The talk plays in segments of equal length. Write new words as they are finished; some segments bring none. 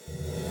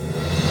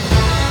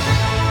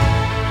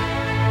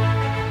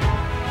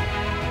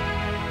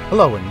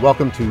Hello and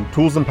welcome to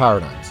Tools and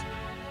Paradigms.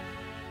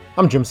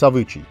 I'm Jim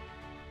Salvucci.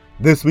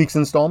 This week's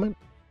installment?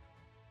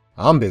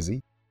 I'm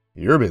busy.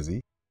 You're busy.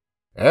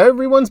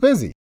 Everyone's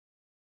busy.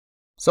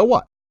 So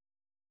what?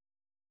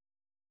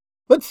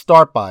 Let's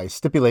start by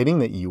stipulating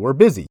that you are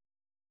busy.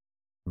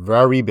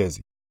 Very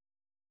busy.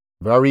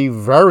 Very,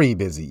 very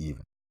busy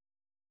even.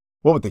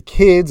 What with the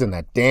kids and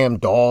that damn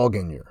dog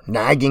and your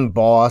nagging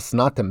boss,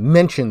 not to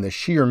mention the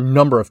sheer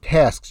number of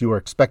tasks you are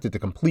expected to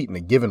complete in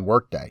a given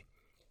workday.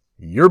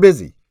 You're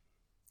busy.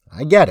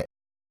 I get it.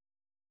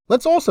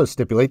 Let's also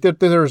stipulate that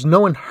there is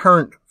no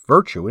inherent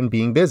virtue in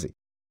being busy.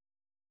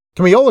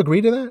 Can we all agree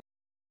to that?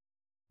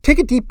 Take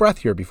a deep breath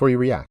here before you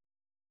react.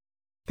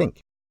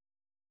 Think.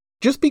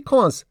 Just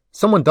because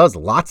someone does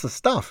lots of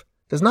stuff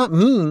does not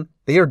mean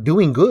they are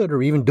doing good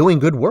or even doing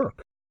good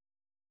work.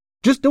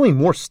 Just doing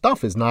more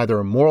stuff is neither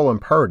a moral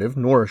imperative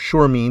nor a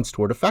sure means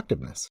toward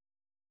effectiveness.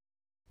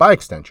 By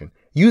extension,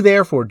 you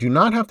therefore do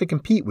not have to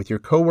compete with your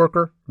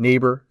coworker,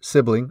 neighbor,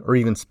 sibling, or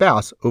even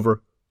spouse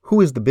over who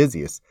is the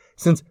busiest,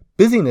 since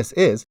busyness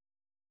is,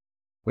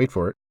 wait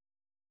for it,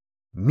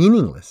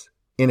 meaningless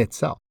in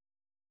itself.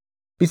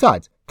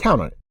 Besides, count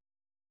on it.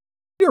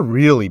 You're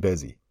really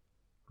busy.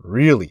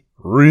 Really,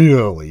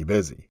 really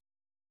busy.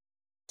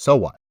 So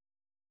what?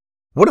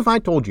 What if I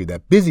told you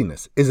that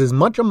busyness is as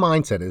much a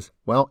mindset as,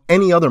 well,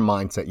 any other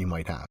mindset you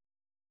might have?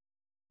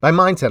 By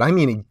mindset, I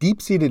mean a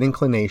deep-seated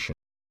inclination,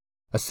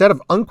 a set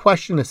of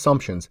unquestioned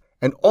assumptions,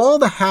 and all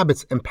the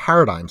habits and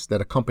paradigms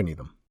that accompany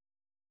them.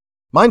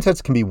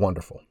 Mindsets can be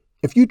wonderful.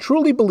 If you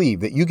truly believe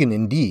that you can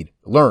indeed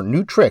learn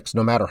new tricks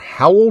no matter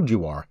how old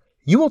you are,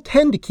 you will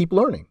tend to keep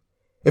learning.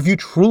 If you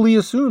truly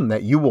assume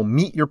that you will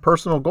meet your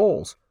personal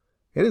goals,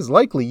 it is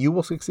likely you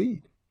will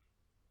succeed.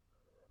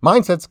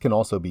 Mindsets can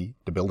also be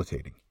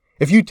debilitating.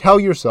 If you tell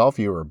yourself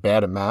you are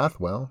bad at math,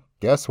 well,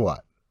 guess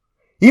what?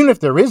 Even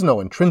if there is no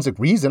intrinsic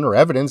reason or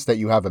evidence that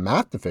you have a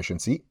math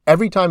deficiency,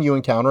 every time you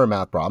encounter a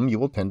math problem, you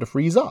will tend to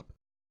freeze up.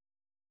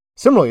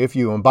 Similarly, if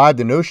you imbibe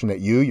the notion that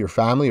you, your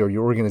family, or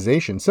your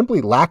organization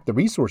simply lack the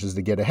resources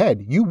to get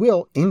ahead, you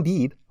will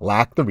indeed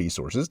lack the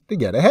resources to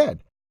get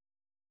ahead.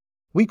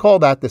 We call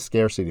that the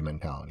scarcity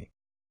mentality.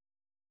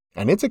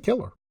 And it's a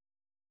killer.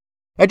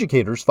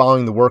 Educators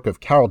following the work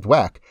of Carol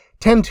Dweck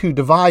tend to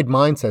divide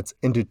mindsets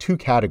into two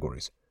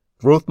categories: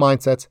 growth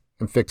mindsets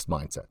and fixed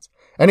mindsets.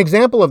 An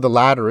example of the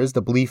latter is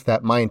the belief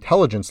that my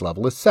intelligence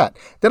level is set,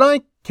 that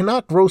I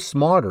cannot grow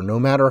smarter no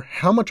matter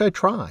how much I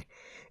try.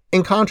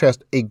 In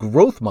contrast, a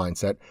growth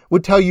mindset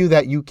would tell you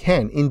that you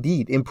can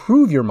indeed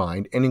improve your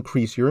mind and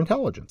increase your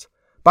intelligence.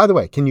 By the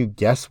way, can you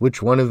guess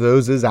which one of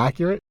those is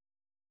accurate?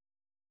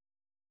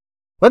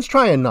 Let's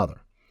try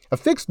another. A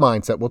fixed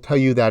mindset will tell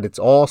you that it's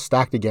all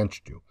stacked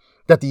against you,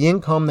 that the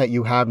income that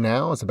you have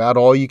now is about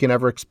all you can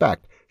ever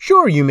expect.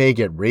 Sure, you may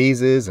get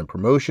raises and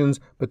promotions,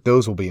 but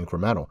those will be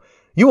incremental.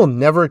 You will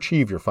never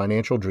achieve your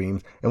financial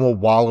dreams and will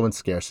wallow in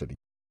scarcity.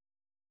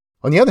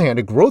 On the other hand,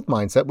 a growth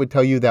mindset would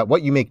tell you that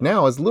what you make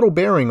now has little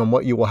bearing on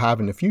what you will have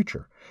in the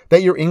future,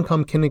 that your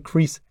income can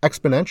increase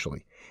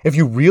exponentially. If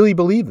you really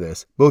believe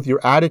this, both your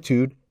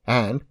attitude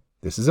and,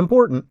 this is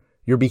important,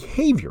 your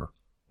behavior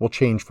will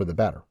change for the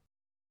better.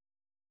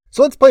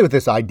 So let's play with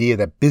this idea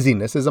that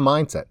busyness is a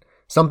mindset,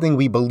 something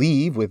we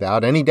believe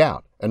without any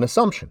doubt, an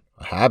assumption,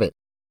 a habit.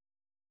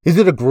 Is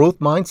it a growth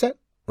mindset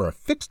or a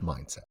fixed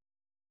mindset?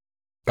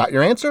 Got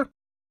your answer?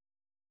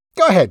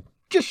 Go ahead,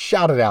 just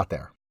shout it out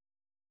there.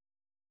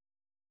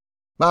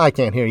 I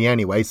can't hear you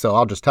anyway, so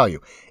I'll just tell you.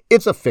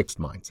 It's a fixed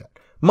mindset.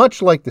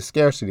 Much like the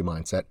scarcity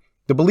mindset,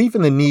 the belief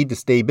in the need to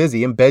stay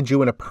busy embeds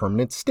you in a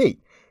permanent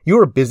state. You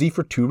are busy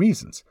for two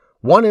reasons.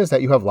 One is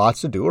that you have lots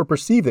to do or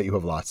perceive that you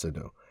have lots to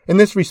do. In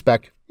this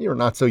respect, you're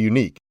not so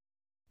unique.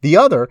 The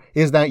other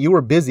is that you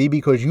are busy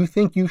because you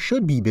think you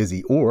should be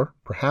busy or,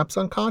 perhaps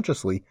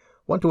unconsciously,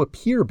 want to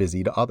appear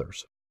busy to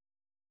others.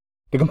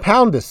 To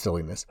compound this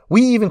silliness,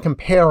 we even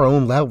compare our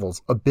own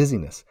levels of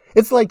busyness.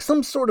 It's like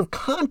some sort of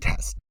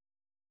contest.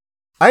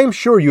 I am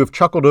sure you have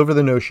chuckled over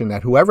the notion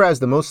that whoever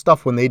has the most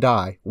stuff when they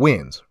die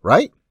wins,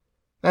 right?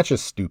 That's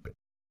just stupid.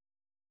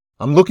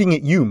 I'm looking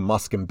at you,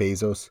 Musk and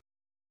Bezos.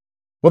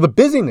 Well, the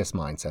busyness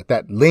mindset,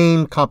 that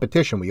lame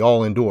competition we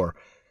all endure,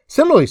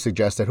 similarly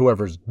suggests that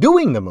whoever's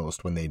doing the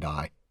most when they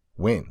die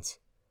wins.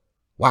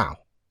 Wow.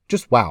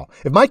 Just wow.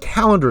 If my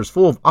calendar is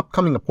full of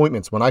upcoming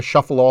appointments when I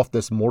shuffle off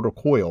this mortal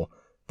coil,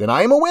 then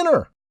I am a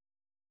winner.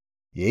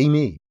 Yay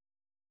me.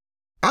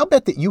 I'll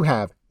bet that you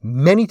have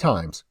many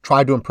times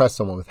tried to impress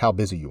someone with how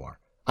busy you are.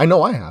 I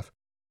know I have.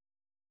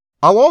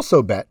 I'll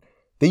also bet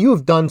that you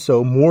have done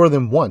so more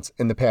than once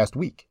in the past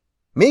week.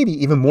 Maybe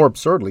even more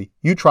absurdly,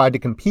 you tried to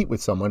compete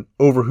with someone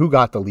over who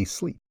got the least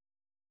sleep.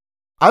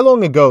 I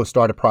long ago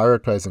started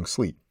prioritizing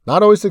sleep,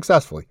 not always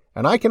successfully,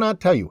 and I cannot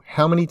tell you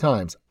how many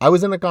times I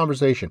was in a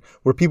conversation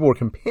where people were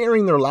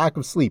comparing their lack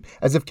of sleep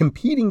as if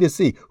competing to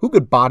see who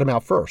could bottom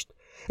out first.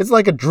 It's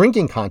like a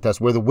drinking contest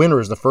where the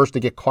winner is the first to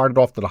get carted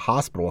off to the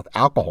hospital with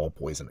alcohol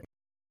poisoning.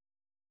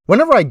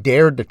 Whenever I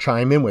dared to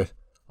chime in with,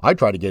 I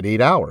try to get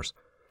 8 hours,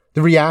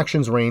 the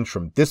reactions ranged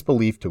from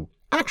disbelief to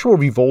actual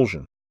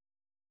revulsion.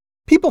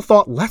 People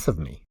thought less of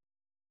me.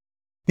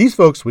 These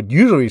folks would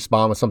usually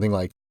respond with something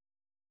like,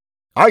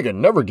 "I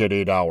can never get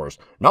 8 hours,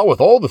 not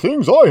with all the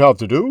things I have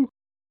to do."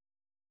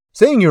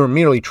 Saying you're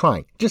merely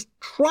trying, just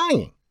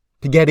trying,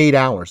 to get 8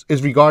 hours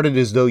is regarded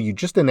as though you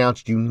just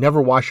announced you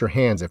never wash your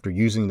hands after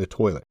using the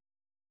toilet.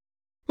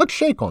 Let's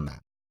shake on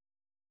that.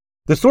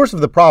 The source of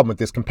the problem with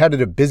this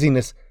competitive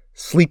busyness,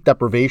 sleep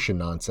deprivation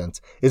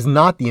nonsense is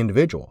not the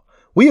individual.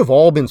 We have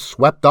all been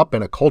swept up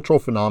in a cultural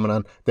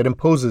phenomenon that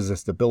imposes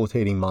this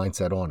debilitating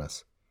mindset on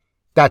us.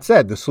 That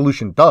said, the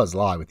solution does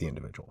lie with the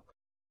individual.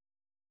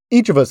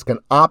 Each of us can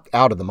opt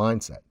out of the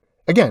mindset.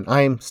 Again,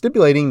 I am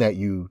stipulating that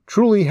you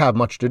truly have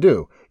much to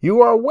do.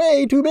 You are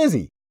way too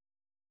busy.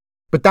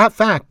 But that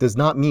fact does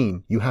not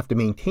mean you have to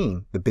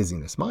maintain the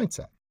busyness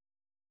mindset.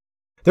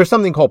 There's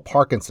something called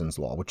Parkinson's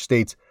Law, which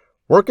states,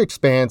 work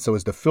expands so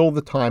as to fill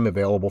the time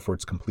available for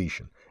its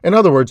completion. In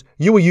other words,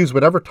 you will use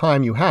whatever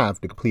time you have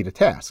to complete a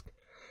task.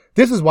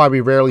 This is why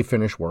we rarely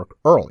finish work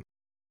early,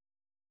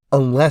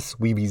 unless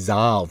we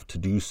resolve to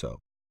do so.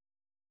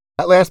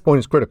 That last point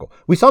is critical.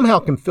 We somehow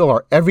can fill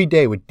our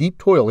everyday with deep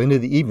toil into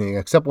the evening,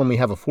 except when we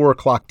have a 4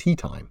 o'clock tea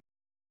time.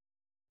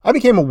 I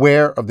became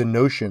aware of the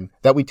notion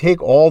that we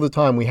take all the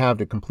time we have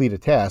to complete a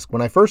task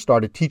when I first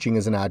started teaching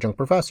as an adjunct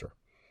professor.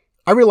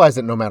 I realized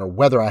that no matter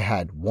whether I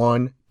had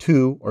 1,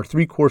 2, or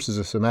 3 courses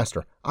a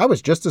semester, I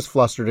was just as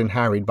flustered and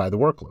harried by the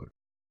workload.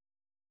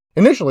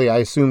 Initially, I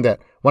assumed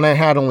that when I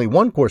had only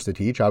 1 course to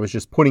teach, I was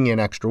just putting in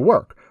extra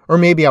work, or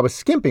maybe I was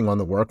skimping on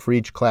the work for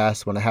each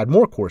class when I had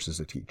more courses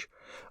to teach.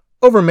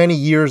 Over many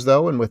years,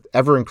 though, and with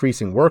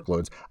ever-increasing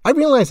workloads, I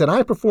realized that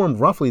I performed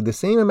roughly the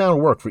same amount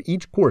of work for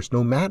each course,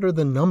 no matter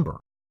the number.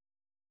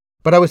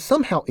 But I was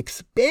somehow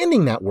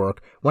expanding that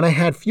work when I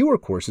had fewer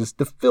courses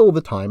to fill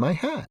the time I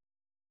had.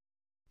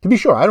 To be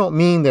sure, I don't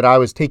mean that I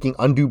was taking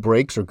undue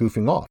breaks or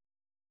goofing off.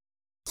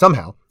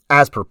 Somehow,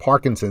 as per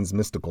Parkinson's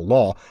mystical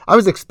law, I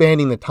was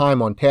expanding the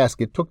time on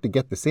task it took to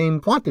get the same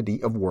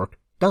quantity of work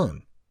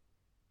done.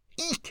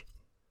 Eek!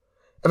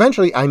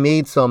 Eventually, I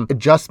made some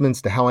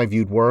adjustments to how I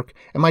viewed work,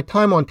 and my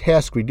time on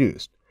task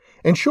reduced.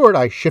 In short,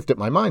 I shifted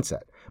my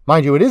mindset.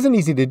 Mind you, it isn't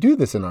easy to do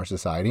this in our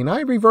society, and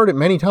I've reverted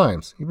many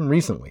times, even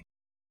recently.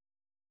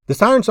 The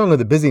siren song of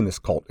the busyness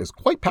cult is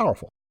quite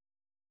powerful.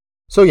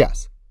 So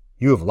yes,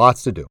 you have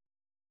lots to do.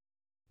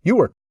 You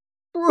are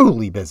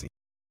truly busy.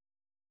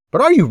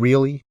 But are you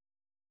really?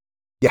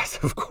 Yes,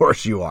 of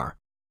course you are.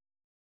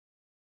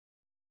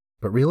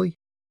 But really?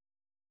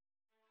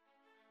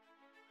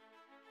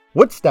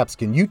 What steps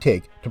can you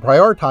take to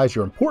prioritize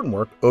your important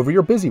work over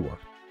your busy work?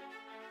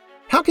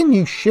 How can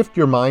you shift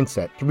your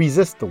mindset to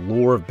resist the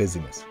lure of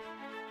busyness?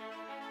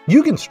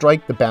 You can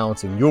strike the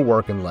balance in your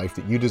work and life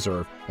that you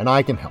deserve, and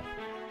I can help.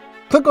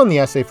 Click on the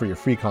essay for your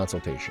free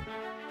consultation.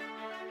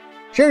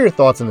 Share your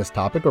thoughts on this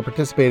topic or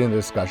participate in the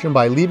discussion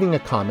by leaving a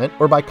comment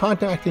or by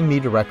contacting me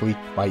directly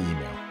by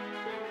email.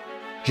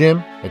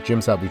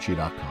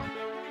 jim@jimsalvucci.com.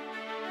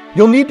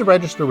 You'll need to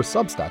register with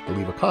Substack to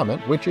leave a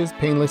comment, which is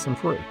painless and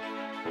free.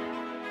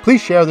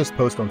 Please share this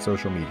post on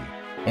social media.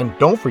 And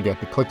don't forget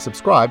to click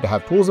subscribe to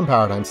have Tools and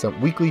Paradigms sent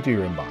weekly to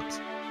your inbox.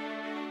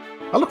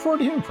 I look forward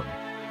to hearing from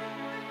you.